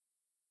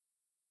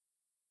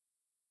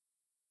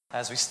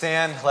As we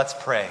stand, let's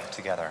pray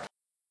together.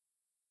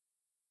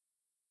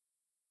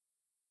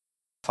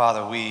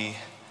 Father, we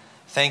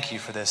thank you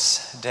for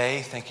this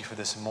day. Thank you for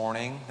this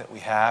morning that we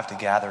have to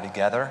gather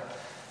together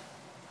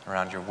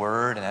around your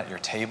word and at your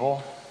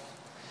table.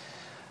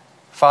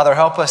 Father,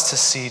 help us to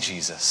see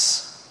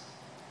Jesus.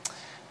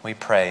 We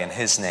pray in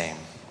his name.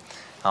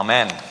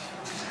 Amen.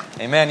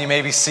 Amen. You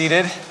may be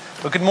seated.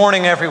 Well, good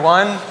morning,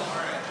 everyone.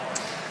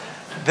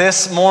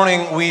 This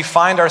morning, we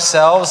find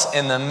ourselves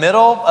in the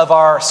middle of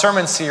our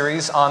sermon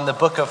series on the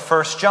book of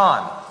 1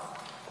 John.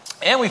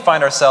 And we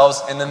find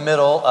ourselves in the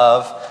middle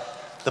of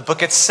the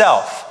book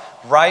itself,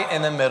 right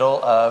in the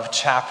middle of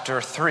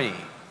chapter 3.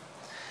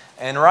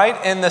 And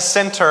right in the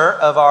center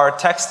of our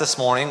text this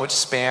morning, which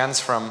spans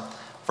from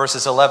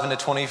verses 11 to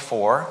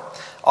 24,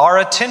 our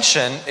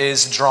attention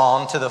is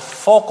drawn to the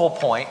focal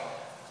point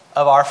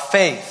of our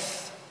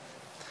faith,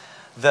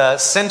 the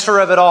center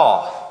of it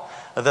all,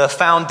 the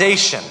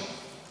foundation,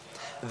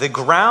 the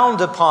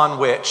ground upon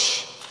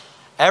which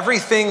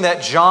everything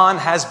that John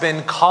has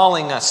been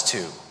calling us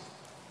to,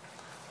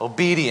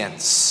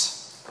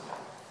 obedience,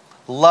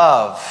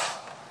 love,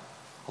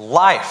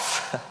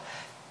 life,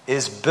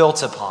 is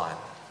built upon.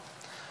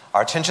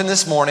 Our attention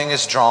this morning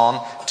is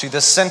drawn to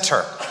the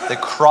center, the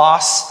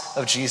cross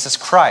of Jesus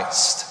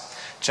Christ.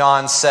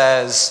 John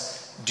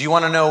says, do you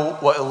want to know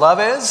what love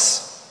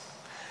is?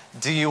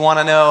 Do you want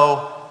to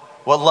know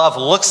what love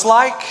looks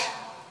like?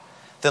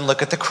 Then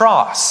look at the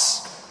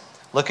cross.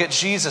 Look at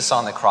Jesus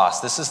on the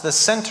cross. This is the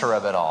center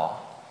of it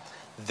all.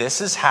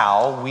 This is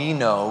how we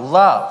know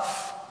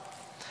love.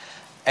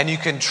 And you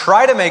can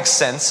try to make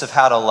sense of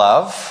how to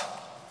love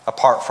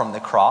apart from the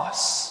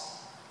cross,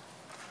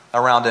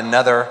 around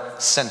another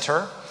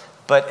center.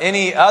 But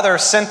any other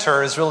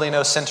center is really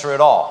no center at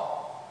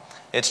all.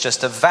 It's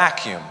just a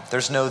vacuum.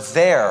 There's no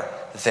there.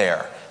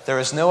 There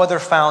is no other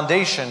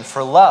foundation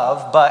for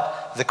love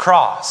but the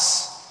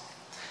cross.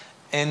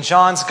 In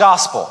John's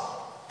gospel,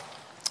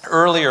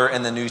 earlier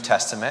in the New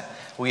Testament,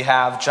 we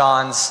have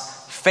John's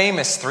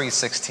famous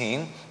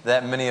 3:16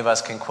 that many of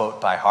us can quote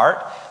by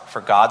heart.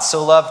 For God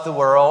so loved the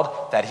world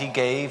that he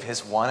gave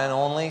his one and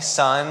only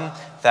Son,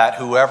 that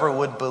whoever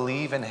would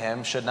believe in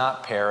him should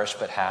not perish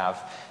but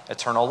have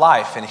eternal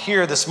life. And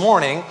here this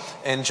morning,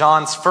 in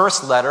John's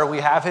first letter, we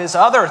have his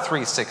other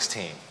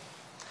 3:16.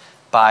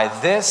 By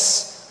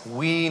this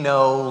we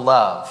know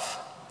love,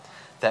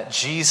 that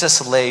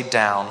Jesus laid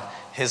down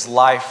his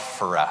life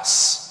for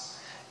us.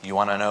 You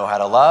want to know how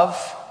to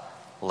love?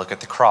 Look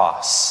at the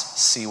cross.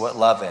 See what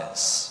love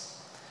is.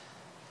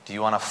 Do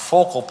you want a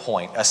focal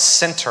point, a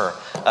center,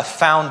 a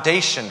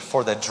foundation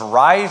for the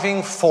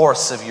driving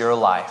force of your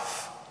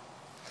life?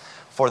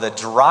 For the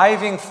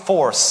driving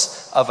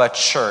force of a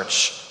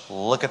church,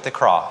 look at the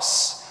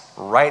cross.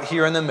 Right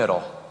here in the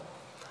middle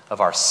of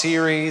our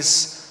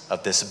series,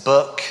 of this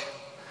book,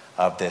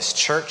 of this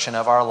church, and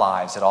of our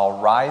lives. It all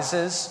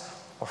rises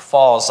or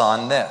falls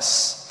on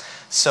this.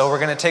 So we're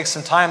going to take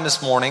some time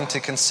this morning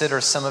to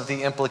consider some of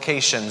the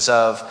implications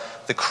of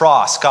the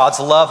cross, God's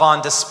love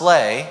on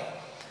display,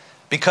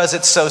 because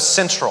it's so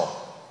central.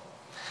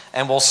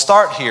 And we'll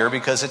start here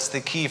because it's the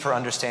key for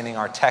understanding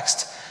our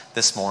text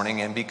this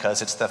morning and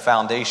because it's the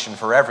foundation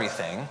for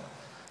everything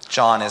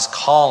John is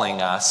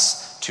calling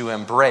us to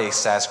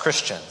embrace as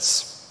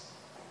Christians.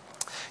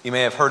 You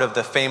may have heard of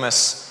the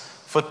famous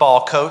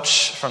football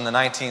coach from the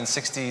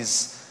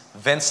 1960s,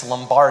 Vince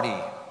Lombardi.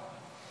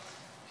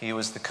 He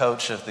was the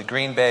coach of the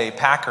Green Bay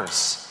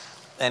Packers.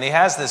 And he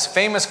has this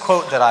famous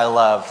quote that I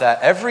love,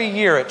 that every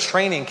year at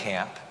training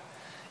camp,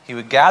 he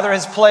would gather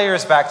his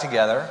players back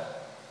together,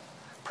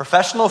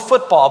 professional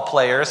football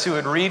players who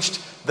had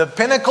reached the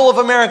pinnacle of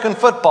American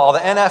football, the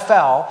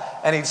NFL,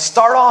 and he'd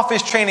start off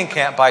his training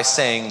camp by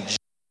saying,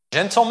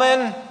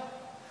 "Gentlemen,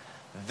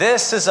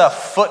 this is a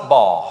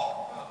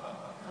football."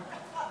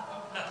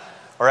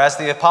 Or as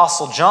the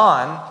Apostle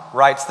John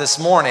writes this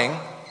morning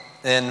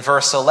in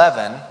verse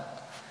 11,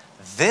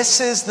 "This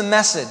is the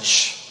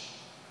message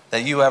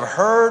that you have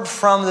heard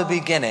from the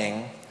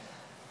beginning,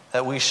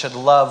 that we should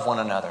love one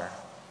another."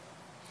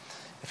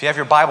 If you have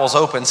your Bibles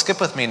open, skip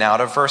with me now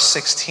to verse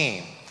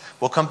 16.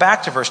 We'll come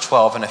back to verse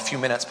 12 in a few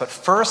minutes, but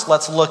first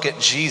let's look at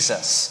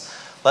Jesus.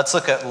 Let's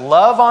look at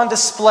love on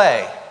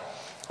display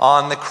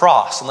on the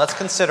cross. And let's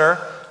consider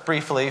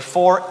briefly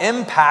 4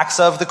 impacts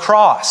of the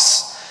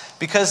cross.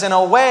 Because in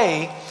a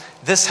way,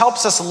 this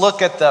helps us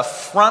look at the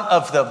front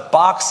of the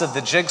box of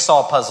the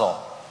jigsaw puzzle.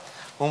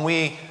 When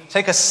we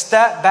take a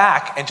step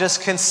back and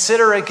just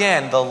consider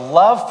again the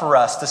love for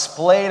us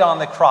displayed on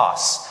the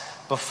cross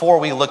before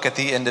we look at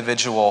the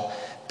individual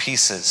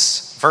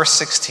pieces. Verse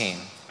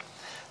 16,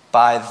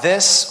 by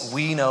this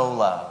we know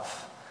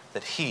love,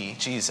 that he,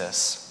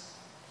 Jesus,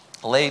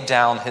 laid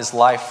down his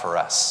life for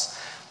us.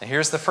 Now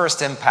here's the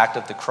first impact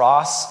of the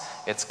cross.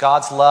 It's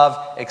God's love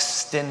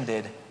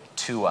extended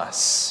to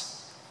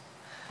us.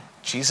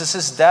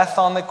 Jesus' death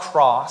on the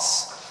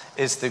cross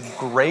is the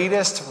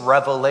greatest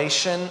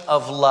revelation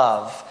of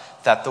love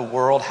that the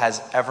world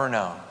has ever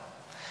known.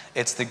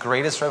 It's the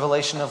greatest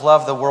revelation of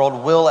love the world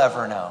will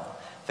ever know.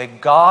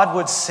 that God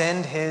would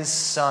send his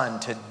Son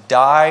to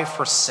die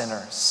for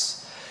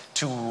sinners,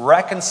 to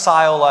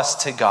reconcile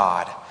us to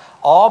God,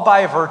 all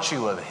by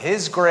virtue of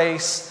his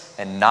grace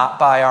and not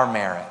by our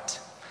merit.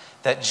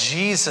 That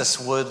Jesus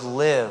would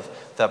live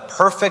the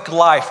perfect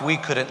life we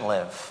couldn't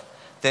live,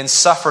 then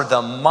suffer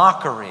the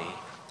mockery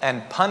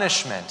and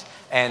punishment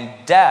and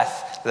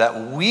death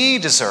that we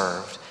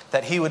deserved,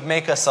 that he would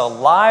make us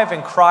alive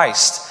in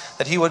Christ,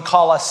 that he would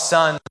call us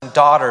sons and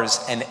daughters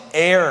and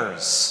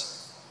heirs.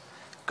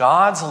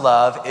 God's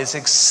love is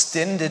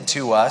extended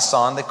to us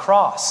on the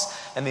cross.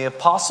 And the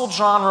Apostle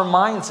John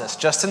reminds us,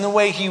 just in the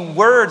way he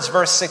words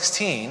verse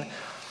 16,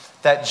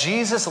 that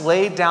Jesus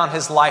laid down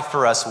his life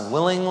for us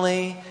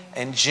willingly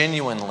and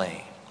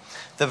genuinely.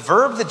 The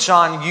verb that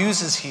John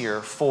uses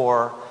here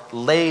for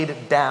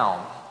laid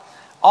down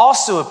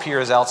also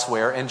appears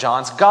elsewhere in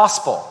John's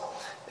gospel.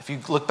 If you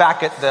look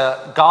back at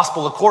the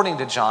gospel according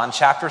to John,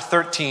 chapter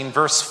 13,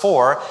 verse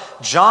 4,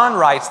 John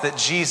writes that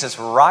Jesus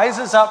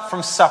rises up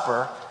from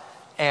supper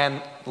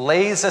and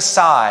lays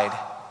aside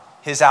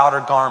his outer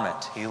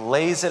garment. He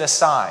lays it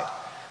aside.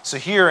 So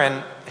here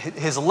in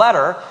his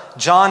letter,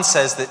 John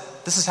says that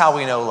this is how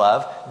we know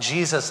love.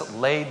 Jesus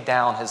laid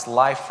down his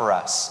life for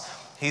us.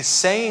 He's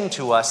saying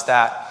to us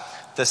that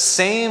the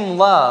same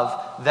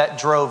love that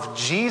drove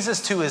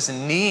Jesus to his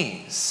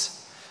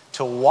knees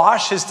to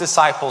wash his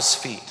disciples'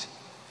 feet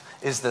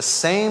is the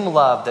same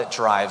love that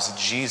drives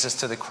Jesus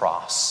to the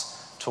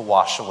cross to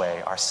wash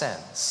away our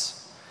sins.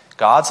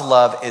 God's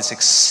love is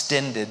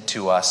extended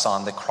to us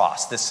on the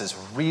cross. This is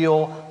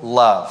real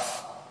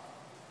love.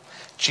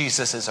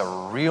 Jesus is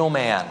a real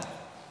man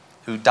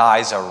who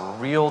dies a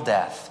real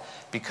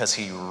death because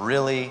he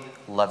really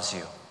loves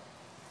you.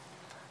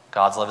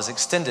 God's love is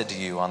extended to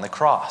you on the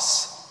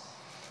cross.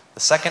 The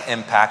second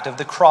impact of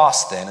the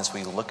cross, then, as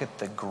we look at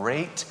the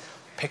great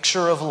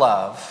picture of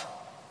love,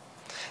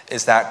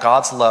 is that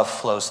God's love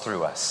flows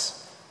through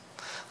us.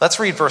 Let's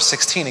read verse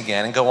 16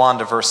 again and go on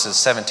to verses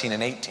 17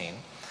 and 18.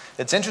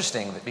 It's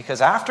interesting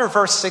because after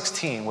verse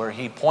 16, where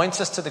he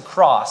points us to the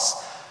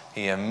cross,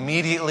 he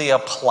immediately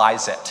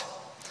applies it.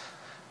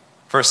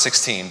 Verse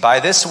 16, by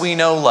this we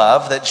know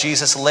love, that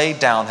Jesus laid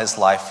down his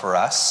life for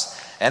us,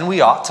 and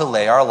we ought to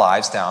lay our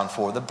lives down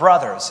for the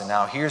brothers. And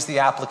now here's the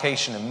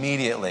application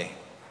immediately.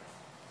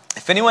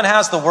 If anyone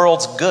has the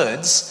world's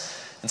goods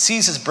and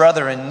sees his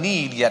brother in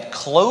need, yet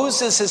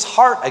closes his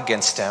heart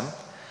against him,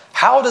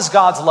 how does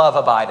God's love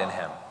abide in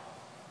him?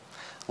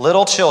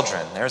 Little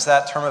children, there's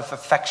that term of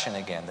affection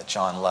again that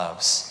John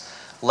loves.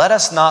 Let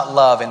us not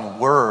love in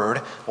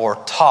word or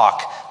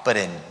talk, but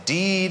in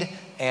deed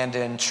and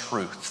in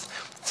truth.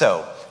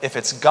 So, if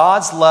it's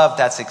God's love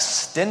that's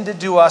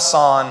extended to us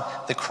on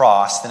the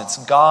cross, then it's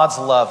God's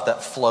love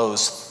that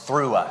flows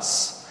through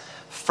us.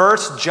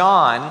 1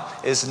 John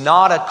is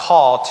not a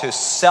call to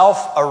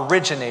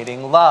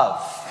self-originating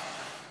love.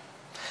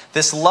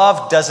 This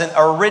love doesn't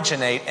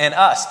originate in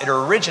us. It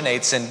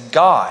originates in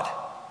God.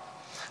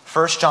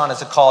 1 John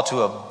is a call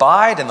to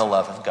abide in the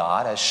love of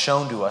God, as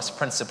shown to us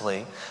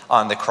principally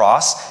on the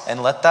cross,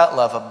 and let that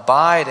love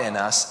abide in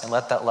us, and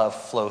let that love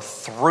flow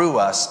through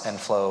us and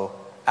flow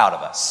out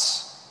of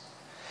us.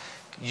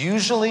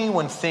 Usually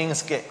when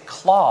things get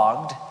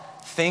clogged,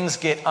 things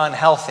get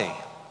unhealthy.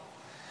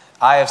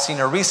 I have seen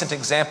a recent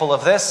example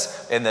of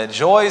this in the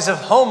joys of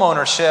home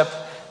ownership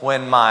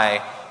when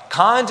my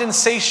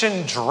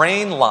condensation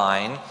drain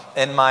line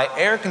in my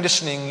air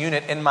conditioning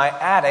unit in my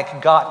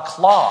attic got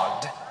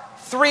clogged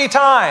 3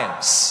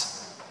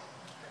 times.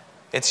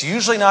 It's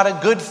usually not a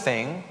good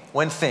thing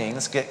when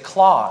things get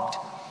clogged,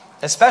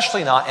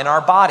 especially not in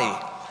our body,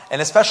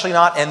 and especially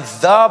not in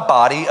the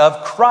body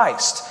of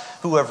Christ,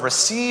 who have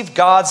received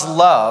God's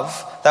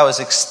love that was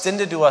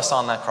extended to us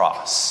on the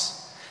cross.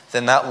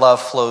 Then that love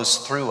flows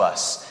through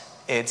us.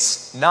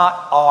 It's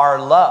not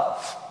our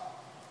love.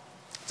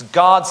 It's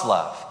God's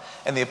love.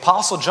 And the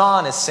Apostle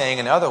John is saying,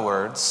 in other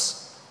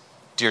words,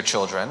 dear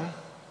children,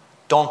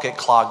 don't get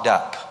clogged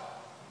up.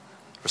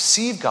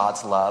 Receive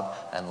God's love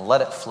and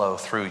let it flow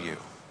through you.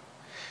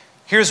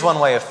 Here's one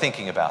way of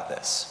thinking about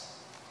this.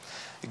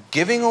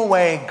 Giving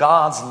away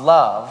God's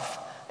love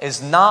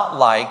is not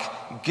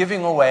like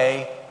giving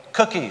away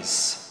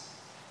cookies.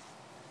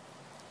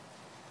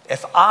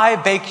 If I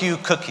bake you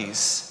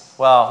cookies,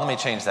 well, let me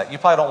change that. You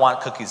probably don't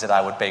want cookies that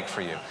I would bake for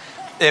you.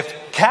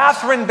 If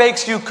Catherine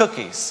bakes you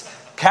cookies,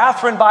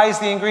 Catherine buys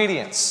the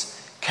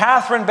ingredients.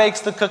 Catherine bakes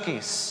the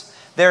cookies.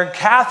 They're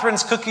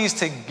Catherine's cookies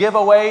to give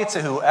away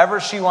to whoever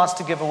she wants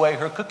to give away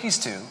her cookies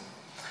to.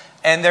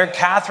 And they're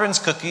Catherine's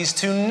cookies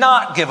to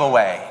not give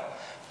away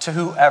to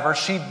whoever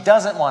she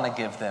doesn't want to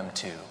give them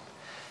to.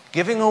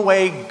 Giving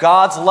away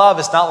God's love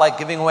is not like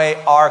giving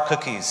away our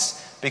cookies,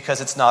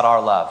 because it's not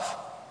our love.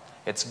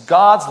 It's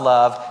God's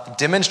love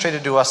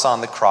demonstrated to us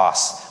on the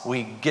cross.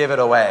 We give it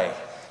away.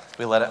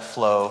 We let it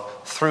flow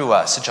through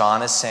us.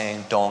 John is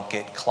saying, don't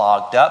get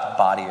clogged up,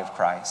 body of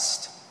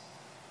Christ.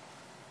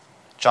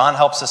 John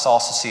helps us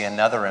also see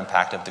another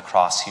impact of the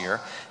cross here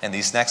in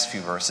these next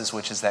few verses,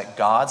 which is that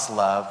God's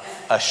love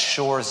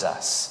assures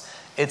us.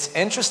 It's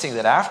interesting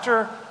that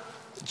after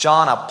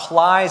John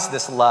applies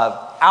this love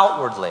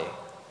outwardly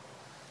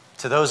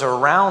to those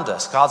around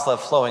us, God's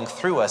love flowing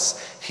through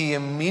us, he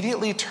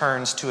immediately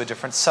turns to a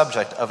different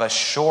subject of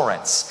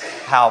assurance,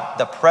 how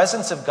the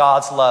presence of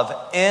God's love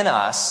in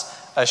us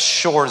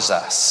assures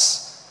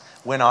us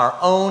when our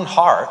own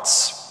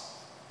hearts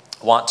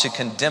want to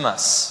condemn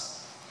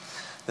us.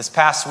 This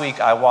past week,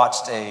 I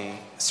watched a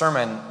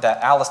sermon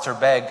that Alistair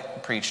Begg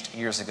preached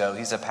years ago.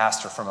 He's a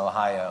pastor from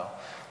Ohio,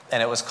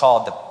 and it was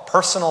called The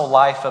Personal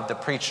Life of the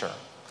Preacher.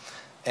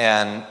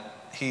 And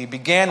he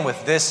began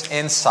with this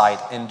insight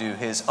into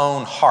his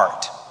own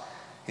heart.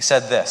 He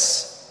said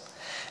this: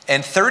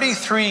 in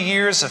 33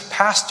 years of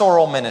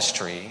pastoral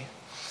ministry,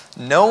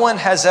 no one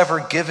has ever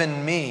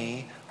given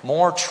me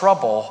more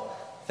trouble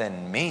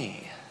than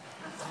me.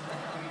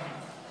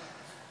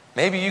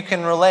 Maybe you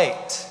can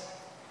relate.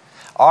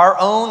 Our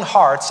own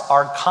hearts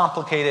are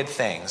complicated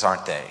things,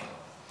 aren't they?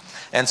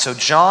 And so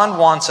John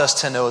wants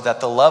us to know that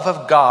the love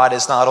of God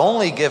is not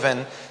only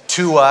given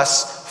to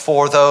us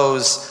for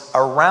those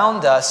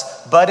around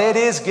us, but it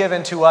is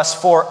given to us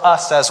for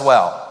us as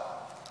well.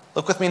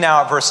 Look with me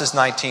now at verses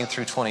 19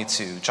 through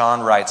 22.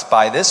 John writes,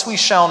 "By this we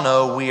shall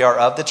know we are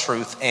of the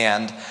truth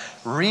and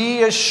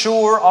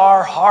reassure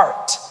our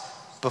heart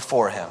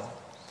before him.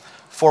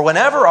 For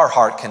whenever our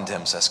heart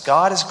condemns us,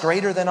 God is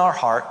greater than our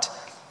heart,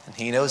 and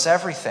he knows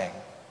everything.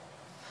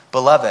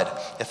 Beloved,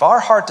 if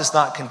our heart does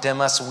not condemn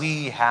us,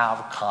 we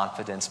have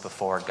confidence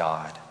before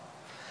God.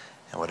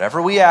 And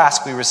whatever we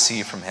ask, we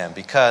receive from him,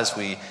 because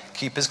we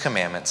keep his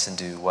commandments and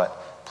do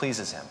what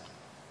pleases him."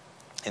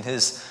 In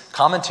his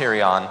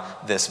commentary on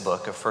this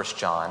book of 1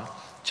 John,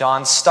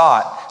 John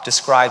Stott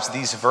describes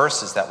these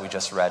verses that we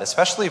just read,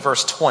 especially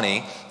verse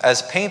 20,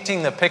 as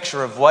painting the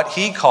picture of what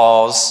he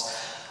calls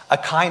a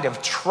kind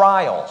of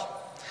trial,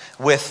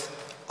 with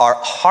our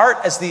heart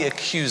as the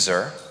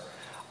accuser,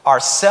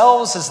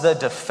 ourselves as the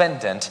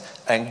defendant,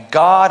 and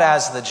God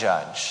as the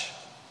judge.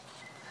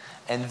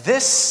 And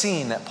this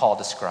scene that Paul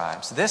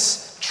describes,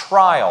 this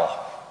trial,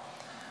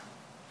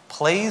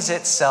 plays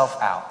itself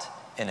out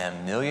in a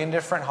million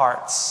different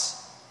hearts,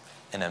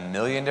 in a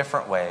million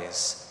different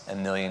ways, a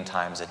million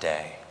times a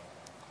day.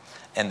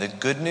 And the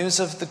good news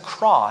of the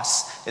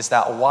cross is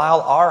that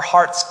while our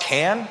hearts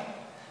can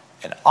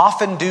and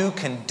often do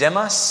condemn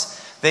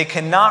us, they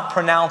cannot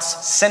pronounce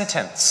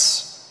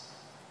sentence.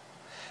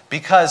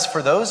 Because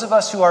for those of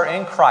us who are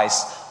in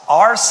Christ,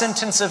 our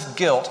sentence of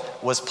guilt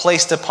was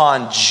placed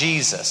upon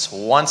Jesus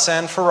once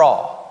and for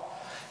all.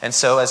 And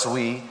so as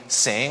we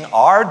sing,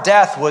 our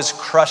death was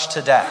crushed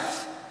to death.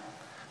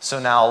 So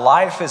now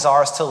life is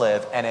ours to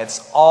live, and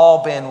it's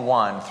all been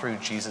won through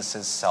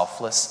Jesus'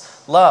 selfless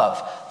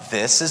love.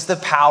 This is the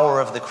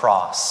power of the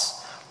cross,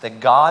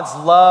 that God's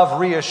love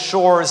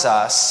reassures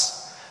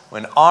us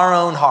when our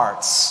own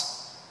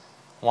hearts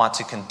want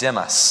to condemn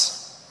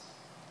us.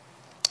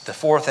 The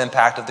fourth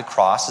impact of the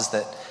cross is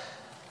that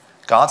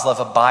God's love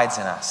abides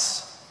in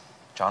us.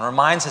 John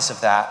reminds us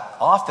of that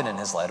often in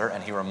his letter,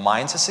 and he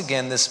reminds us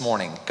again this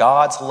morning.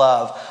 God's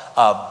love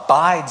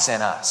abides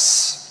in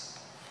us.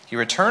 He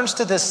returns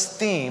to this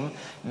theme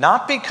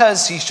not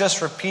because he's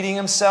just repeating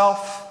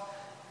himself,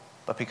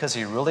 but because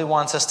he really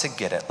wants us to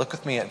get it. Look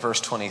with me at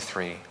verse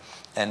 23.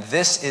 "And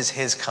this is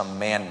his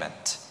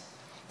commandment,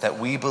 that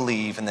we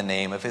believe in the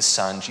name of his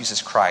Son,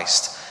 Jesus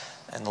Christ,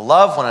 and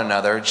love one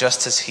another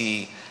just as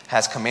he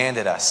has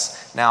commanded us."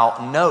 Now,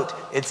 note,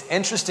 it's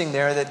interesting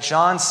there that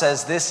John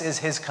says this is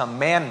his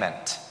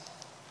commandment.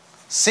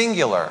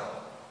 Singular.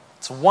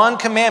 It's one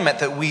commandment,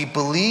 that we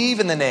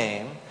believe in the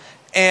name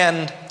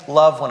and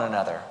love one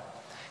another.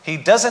 He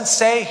doesn't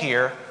say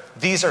here,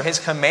 these are his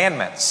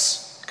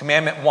commandments.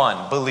 Commandment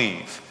 1,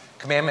 believe.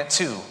 Commandment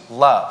 2,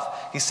 love.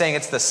 He's saying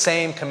it's the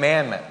same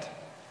commandment.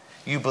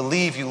 You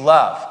believe, you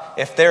love.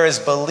 If there is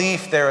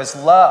belief, there is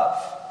love.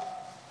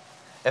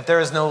 If there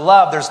is no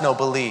love, there's no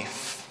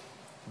belief.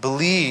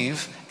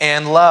 Believe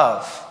and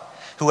love.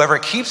 Whoever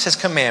keeps his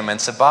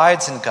commandments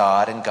abides in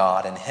God, and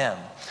God in him.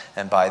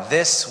 And by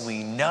this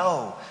we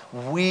know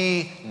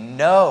he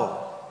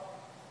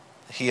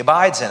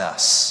abides in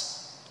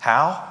us.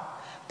 How?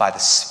 By the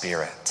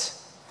Spirit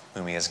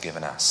whom he has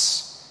given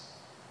us.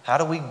 How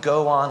do we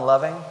go on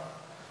loving?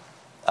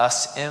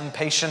 Us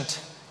impatient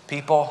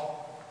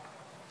people,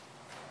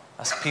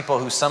 us people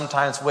who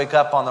sometimes wake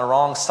up on the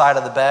wrong side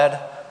of the bed.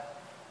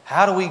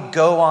 How do we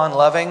go on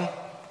loving?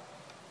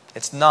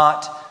 It's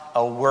not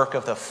a work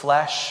of the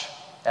flesh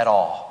at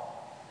all.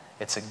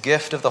 It's a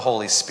gift of the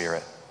Holy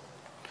Spirit.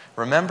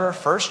 Remember,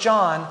 1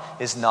 John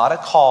is not a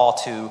call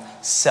to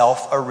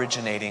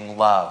self-originating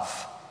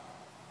love,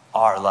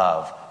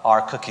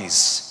 our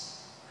cookies.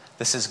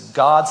 This is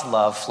God's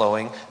love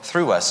flowing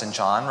through us, and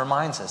John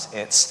reminds us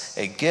it's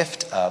a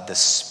gift of the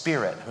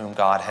Spirit whom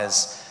God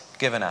has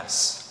given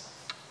us.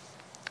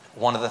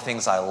 One of the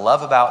things I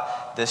love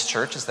about this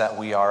church is that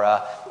we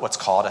are what's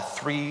called a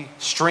 3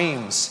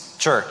 streams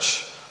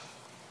church.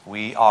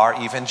 We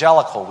are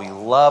evangelical. We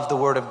love the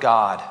Word of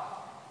God,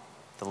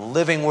 the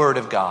living Word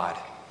of God.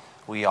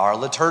 We are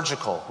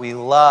liturgical. We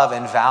love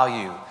and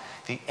value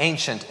the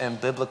ancient and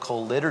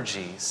biblical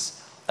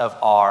liturgies of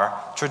our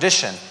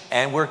tradition.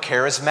 And we're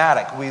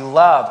charismatic. We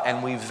love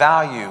and we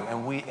value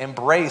and we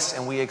embrace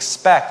and we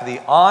expect the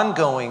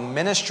ongoing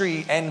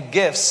ministry and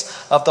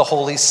gifts of the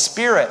Holy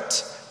Spirit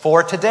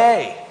for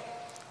today.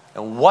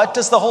 And what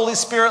does the Holy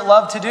Spirit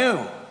love to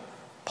do?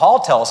 Paul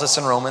tells us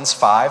in Romans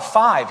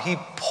 5:5, he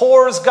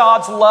pours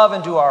God's love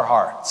into our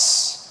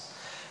hearts.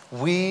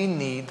 We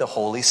need the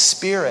Holy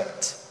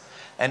Spirit.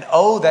 And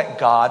oh, that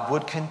God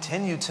would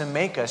continue to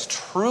make us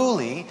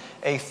truly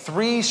a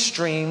three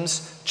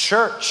streams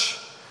church.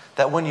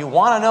 That when you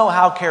want to know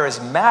how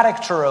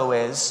charismatic Truro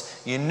is,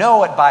 you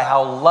know it by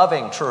how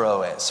loving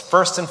Truro is.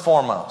 First and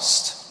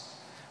foremost,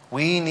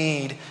 we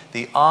need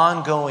the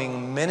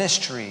ongoing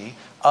ministry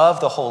of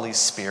the Holy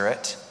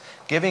Spirit,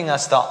 giving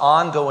us the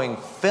ongoing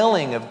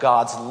filling of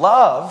God's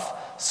love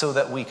so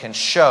that we can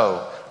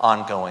show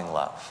ongoing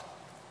love.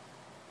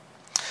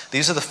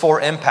 These are the four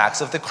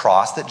impacts of the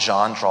cross that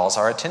John draws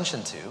our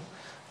attention to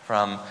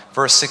from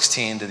verse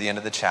 16 to the end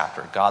of the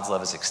chapter. God's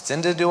love is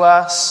extended to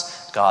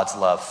us. God's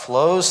love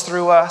flows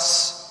through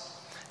us.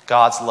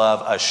 God's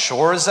love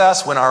assures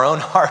us when our own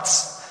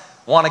hearts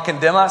want to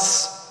condemn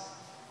us.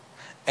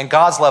 And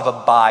God's love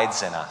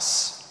abides in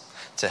us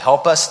to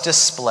help us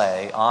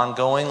display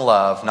ongoing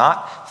love,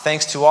 not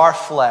thanks to our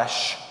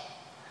flesh,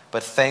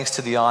 but thanks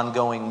to the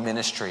ongoing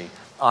ministry,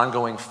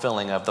 ongoing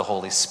filling of the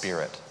Holy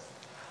Spirit.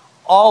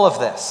 All of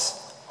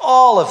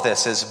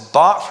this is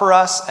bought for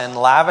us and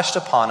lavished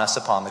upon us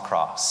upon the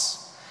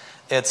cross.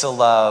 It's a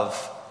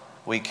love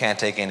we can't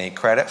take any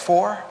credit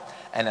for,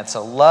 and it's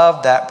a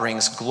love that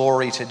brings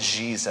glory to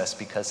Jesus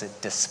because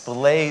it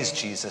displays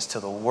Jesus to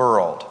the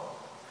world.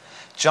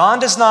 John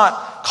does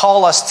not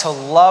call us to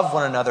love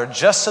one another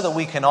just so that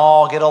we can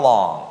all get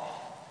along,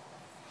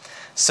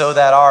 so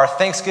that our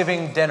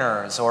Thanksgiving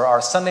dinners or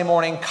our Sunday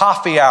morning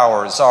coffee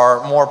hours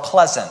are more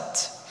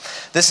pleasant.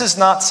 This is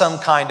not some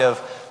kind of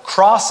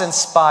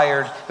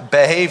cross-inspired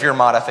behavior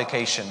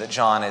modification that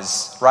John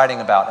is writing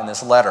about in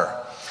this letter.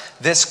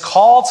 This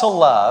call to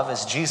love,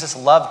 as Jesus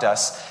loved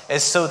us,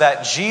 is so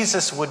that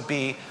Jesus would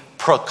be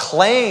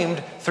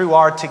proclaimed through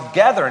our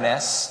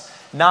togetherness,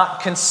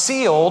 not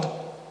concealed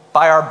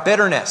by our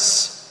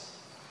bitterness.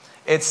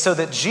 It's so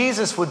that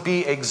Jesus would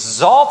be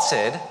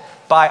exalted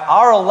by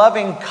our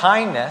loving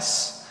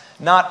kindness,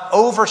 not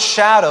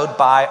overshadowed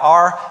by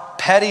our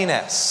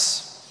pettiness.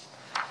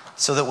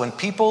 So that when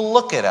people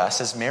look at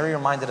us, as Mary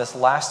reminded us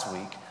last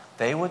week,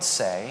 they would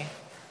say,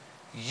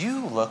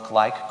 "You look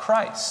like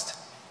Christ."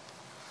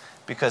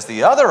 Because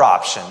the other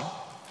option,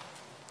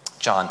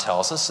 John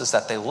tells us, is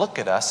that they look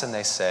at us and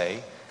they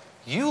say,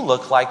 "You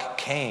look like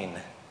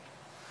Cain."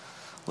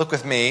 Look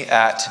with me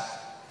at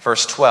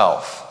verse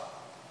 12.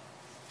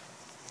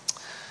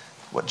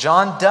 What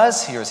John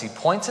does here is he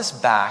points us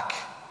back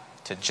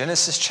to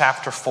Genesis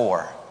chapter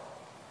 4.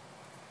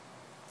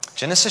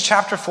 Genesis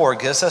chapter 4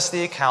 gives us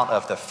the account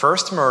of the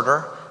first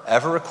murder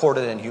ever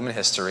recorded in human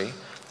history,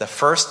 the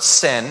first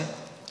sin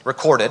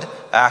recorded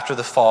after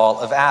the fall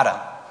of Adam.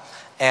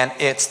 And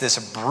it's this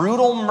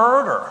brutal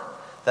murder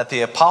that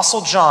the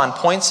Apostle John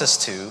points us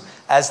to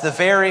as the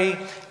very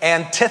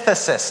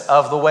antithesis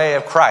of the way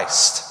of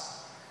Christ.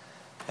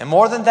 And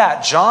more than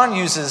that, John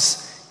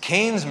uses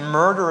Cain's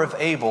murder of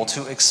Abel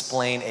to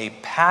explain a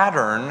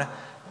pattern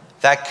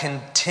that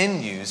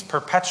continues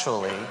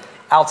perpetually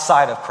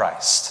outside of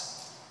Christ.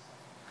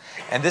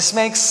 And this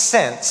makes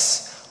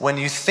sense when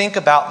you think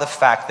about the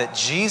fact that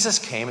Jesus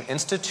came and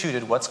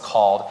instituted what's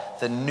called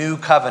the New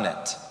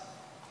Covenant.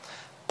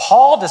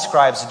 Paul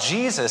describes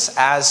Jesus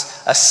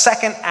as a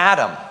second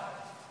Adam.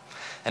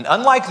 And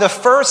unlike the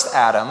first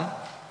Adam,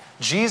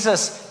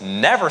 Jesus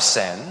never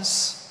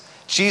sins.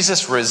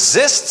 Jesus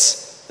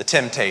resists the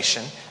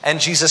temptation, and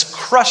Jesus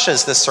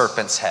crushes the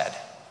serpent's head.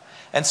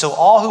 And so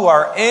all who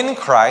are in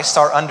Christ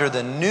are under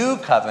the New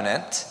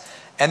Covenant,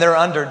 and they're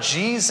under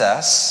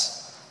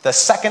Jesus, the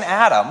second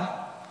Adam,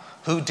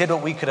 who did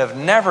what we could have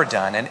never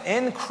done. And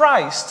in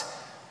Christ,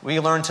 we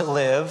learn to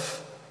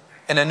live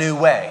in a new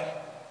way.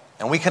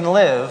 And we can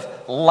live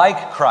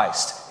like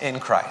Christ in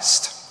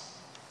Christ.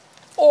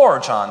 Or,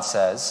 John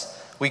says,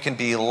 we can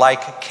be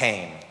like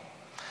Cain.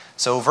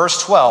 So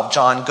verse 12,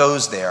 John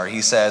goes there.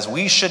 He says,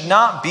 "We should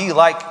not be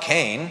like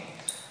Cain,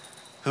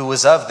 who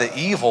was of the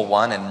evil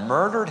one and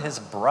murdered his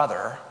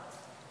brother."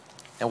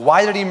 And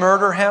why did he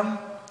murder him?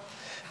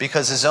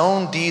 Because his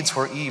own deeds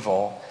were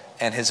evil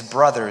and his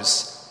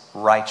brother's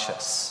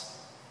righteous.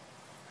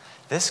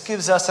 This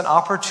gives us an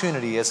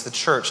opportunity as the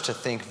church to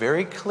think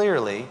very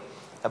clearly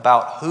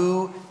about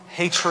who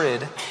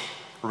hatred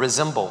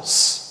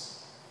resembles.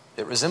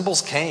 It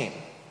resembles Cain,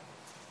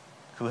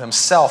 who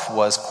himself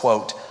was,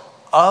 quote,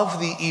 "of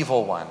the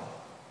evil one."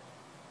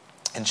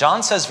 And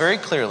John says very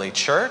clearly,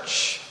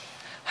 church,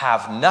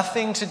 have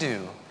nothing to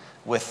do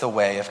with the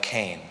way of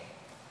Cain.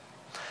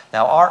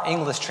 Now, our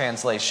English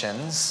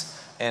translations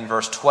in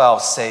verse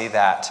 12 say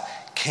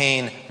that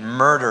Cain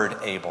murdered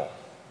Abel.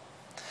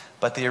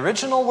 But the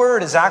original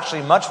word is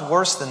actually much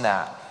worse than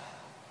that.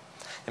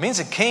 It means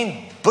that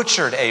Cain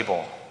butchered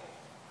Abel.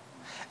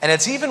 And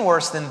it's even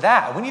worse than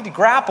that. We need to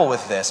grapple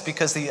with this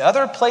because the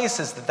other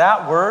places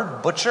that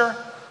word, butcher,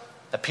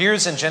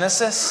 appears in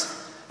Genesis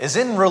is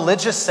in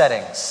religious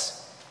settings.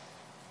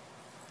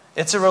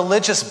 It's a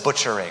religious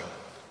butchering.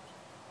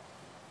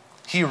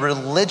 He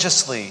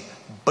religiously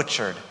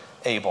butchered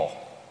Abel.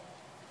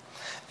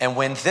 And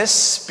when this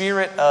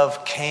spirit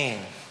of Cain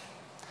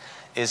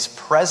is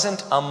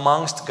present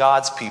amongst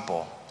God's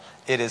people,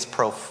 it is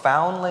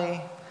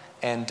profoundly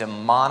and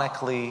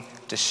demonically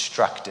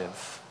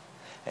destructive.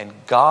 And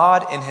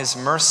God, in his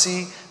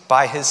mercy,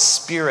 by his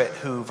Spirit,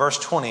 who, verse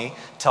 20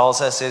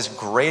 tells us is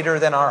greater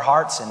than our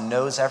hearts and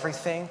knows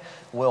everything,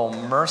 will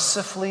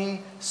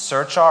mercifully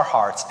search our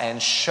hearts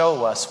and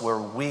show us where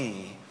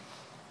we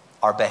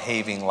are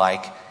behaving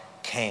like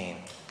Cain.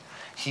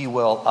 He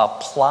will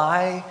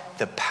apply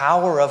the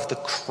power of the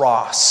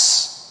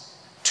cross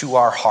to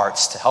our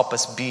hearts to help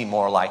us be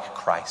more like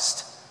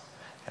Christ.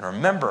 And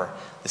remember,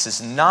 this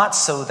is not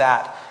so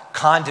that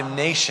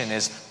condemnation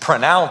is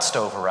pronounced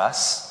over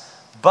us,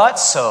 but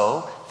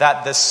so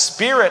that the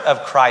Spirit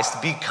of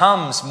Christ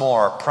becomes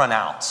more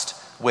pronounced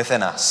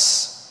within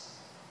us.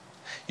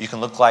 You can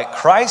look like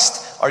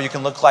Christ or you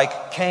can look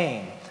like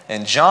Cain.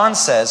 And John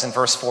says in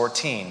verse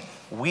 14,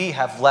 we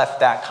have left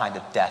that kind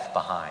of death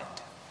behind.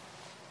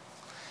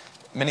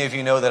 Many of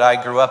you know that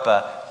I grew up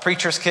a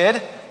preacher's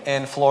kid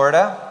in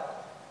Florida.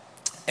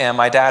 And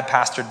my dad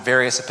pastored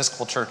various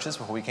Episcopal churches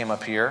before we came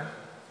up here.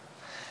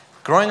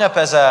 Growing up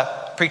as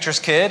a preacher's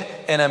kid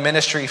in a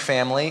ministry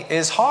family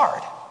is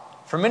hard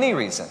for many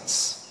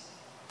reasons.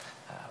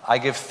 I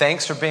give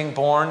thanks for being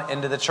born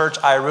into the church.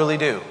 I really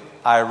do.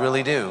 I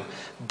really do.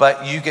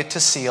 But you get to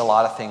see a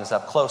lot of things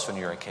up close when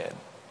you're a kid.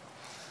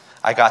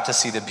 I got to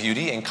see the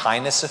beauty and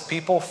kindness of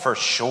people for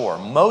sure,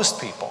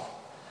 most people.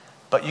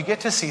 But you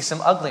get to see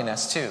some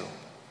ugliness too.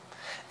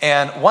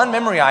 And one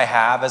memory I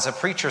have as a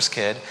preacher's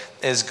kid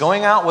is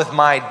going out with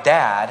my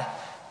dad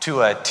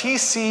to a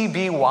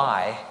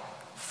TCBY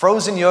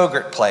frozen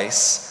yogurt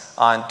place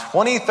on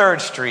 23rd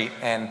Street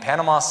in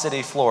Panama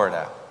City,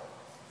 Florida.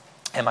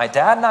 And my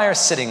dad and I are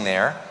sitting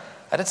there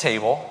at a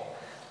table,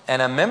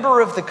 and a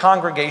member of the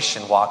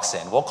congregation walks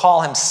in. We'll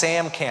call him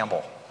Sam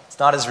Campbell. It's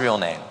not his real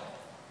name.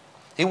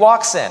 He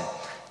walks in.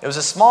 It was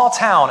a small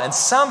town, and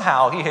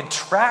somehow he had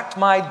tracked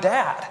my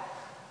dad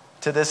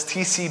to this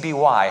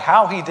TCBY.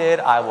 How he did,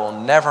 I will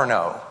never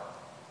know.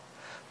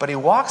 But he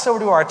walks over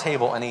to our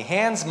table and he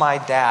hands my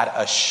dad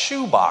a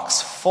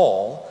shoebox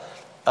full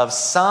of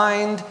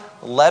signed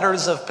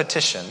letters of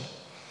petition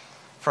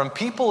from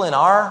people in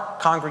our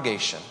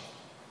congregation.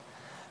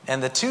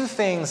 And the two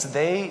things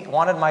they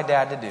wanted my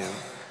dad to do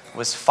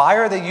was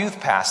fire the youth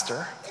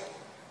pastor,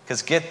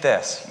 because get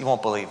this, you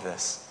won't believe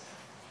this,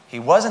 he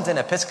wasn't an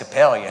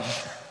Episcopalian.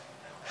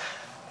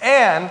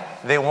 And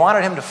they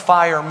wanted him to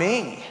fire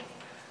me,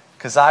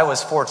 because I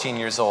was 14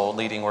 years old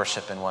leading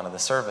worship in one of the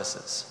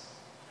services.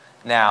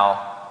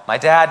 Now, my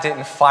dad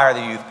didn't fire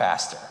the youth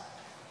pastor,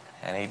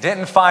 and he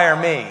didn't fire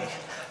me.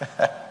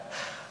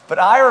 But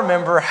I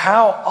remember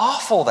how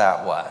awful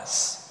that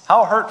was,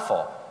 how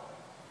hurtful.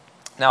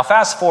 Now,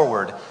 fast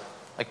forward,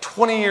 like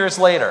 20 years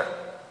later,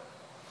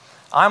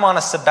 I'm on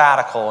a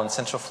sabbatical in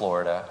Central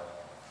Florida,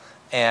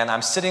 and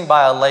I'm sitting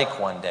by a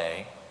lake one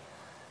day,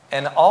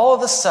 and all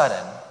of a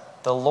sudden,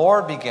 the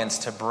Lord begins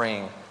to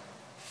bring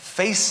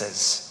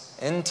faces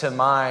into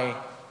my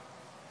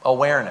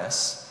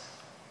awareness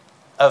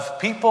of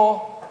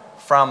people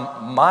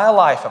from my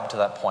life up to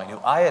that point who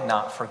I had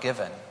not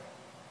forgiven.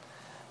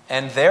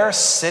 And there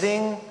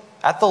sitting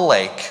at the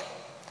lake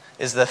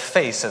is the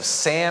face of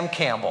Sam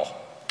Campbell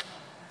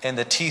in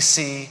the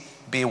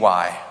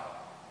TCBY.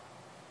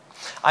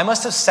 I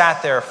must have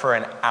sat there for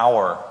an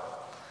hour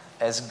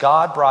as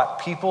God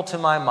brought people to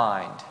my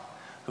mind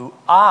who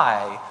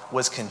I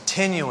was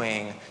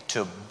continuing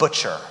to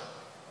butcher,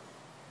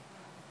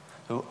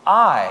 who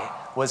I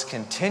was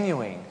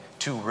continuing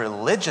to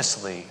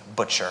religiously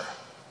butcher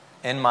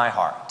in my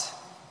heart.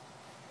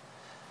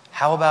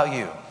 How about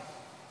you?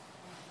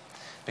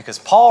 Because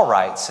Paul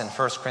writes in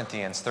 1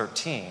 Corinthians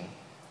 13,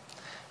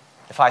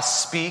 if I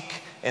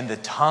speak in the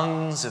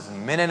tongues of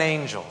men and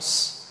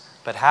angels,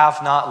 but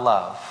have not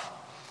love,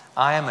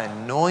 I am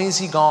a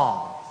noisy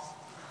gong,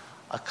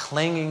 a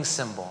clanging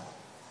cymbal.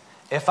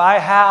 If I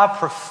have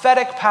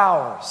prophetic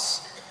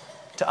powers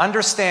to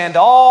understand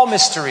all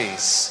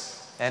mysteries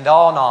and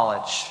all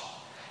knowledge,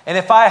 and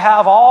if I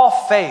have all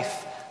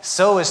faith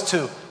so as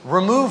to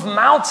remove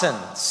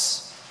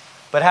mountains,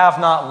 but have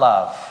not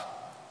love,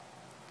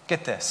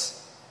 get this,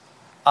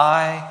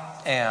 I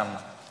am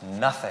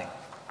nothing.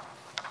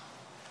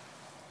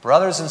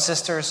 Brothers and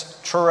sisters,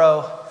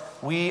 Truro,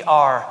 we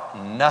are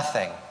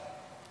nothing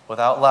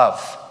without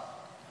love.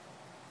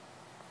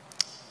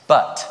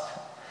 But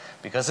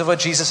because of what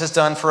Jesus has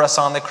done for us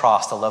on the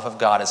cross, the love of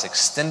God is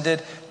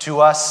extended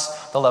to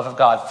us. The love of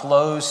God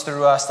flows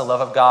through us. The love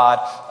of God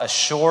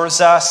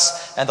assures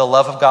us. And the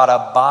love of God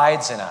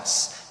abides in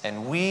us.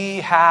 And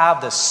we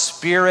have the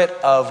Spirit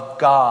of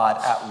God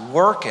at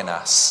work in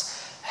us,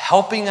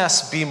 helping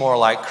us be more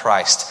like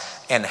Christ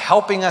and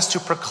helping us to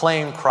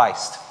proclaim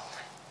Christ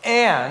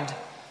and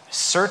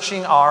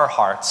searching our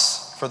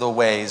hearts for the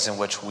ways in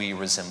which we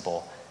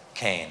resemble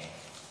Cain.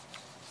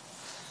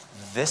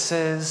 This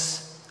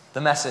is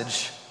the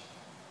message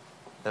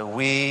that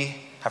we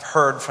have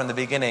heard from the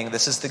beginning.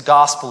 This is the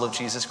gospel of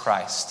Jesus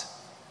Christ.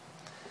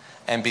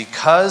 And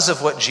because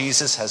of what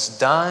Jesus has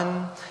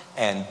done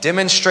and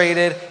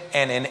demonstrated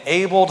and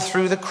enabled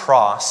through the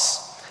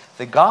cross,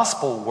 the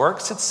gospel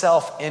works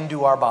itself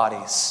into our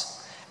bodies,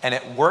 and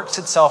it works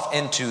itself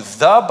into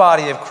the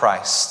body of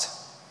Christ.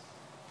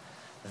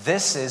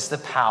 This is the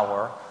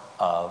power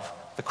of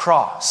the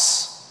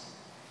cross.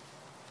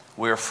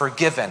 We're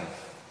forgiven,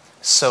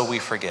 so we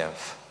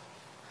forgive.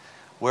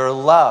 We're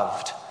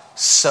loved,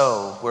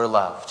 so we're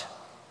loved.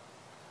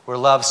 We're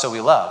loved, so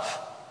we love.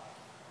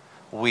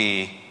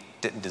 We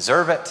didn't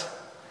deserve it.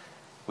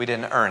 We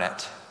didn't earn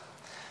it.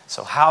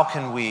 So how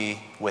can we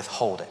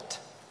withhold it?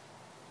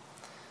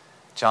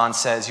 John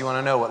says, you want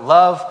to know what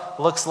love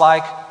looks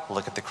like?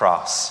 Look at the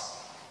cross.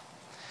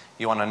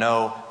 You want to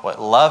know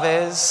what love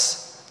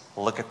is?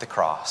 Look at the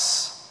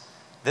cross.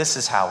 This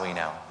is how we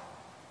know.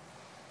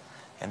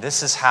 And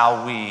this is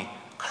how we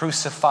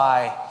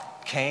crucify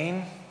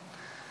Cain.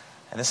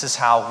 And this is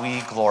how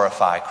we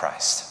glorify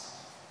Christ.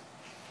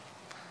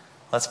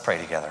 Let's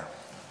pray together.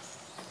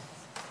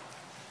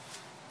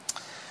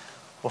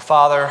 Well,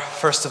 Father,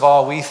 first of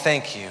all, we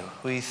thank you.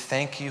 We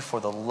thank you for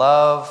the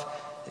love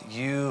that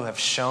you have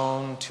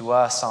shown to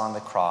us on the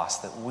cross,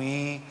 that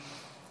we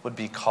would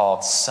be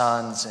called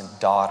sons and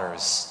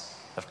daughters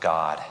of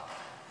God.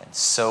 And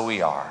so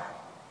we are.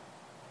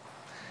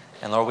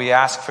 And Lord, we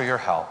ask for your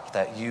help,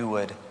 that you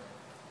would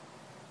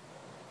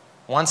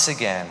once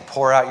again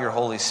pour out your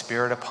Holy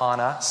Spirit upon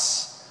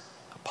us,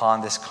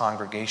 upon this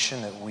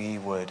congregation, that we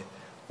would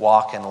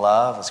walk in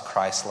love as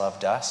Christ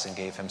loved us and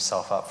gave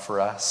himself up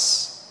for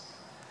us.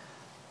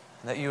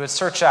 And that you would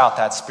search out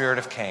that spirit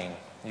of Cain.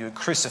 You would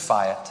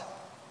crucify it.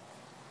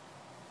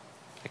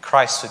 That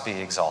Christ would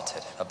be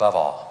exalted above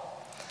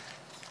all.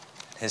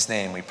 In his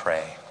name we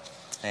pray.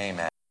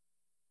 Amen.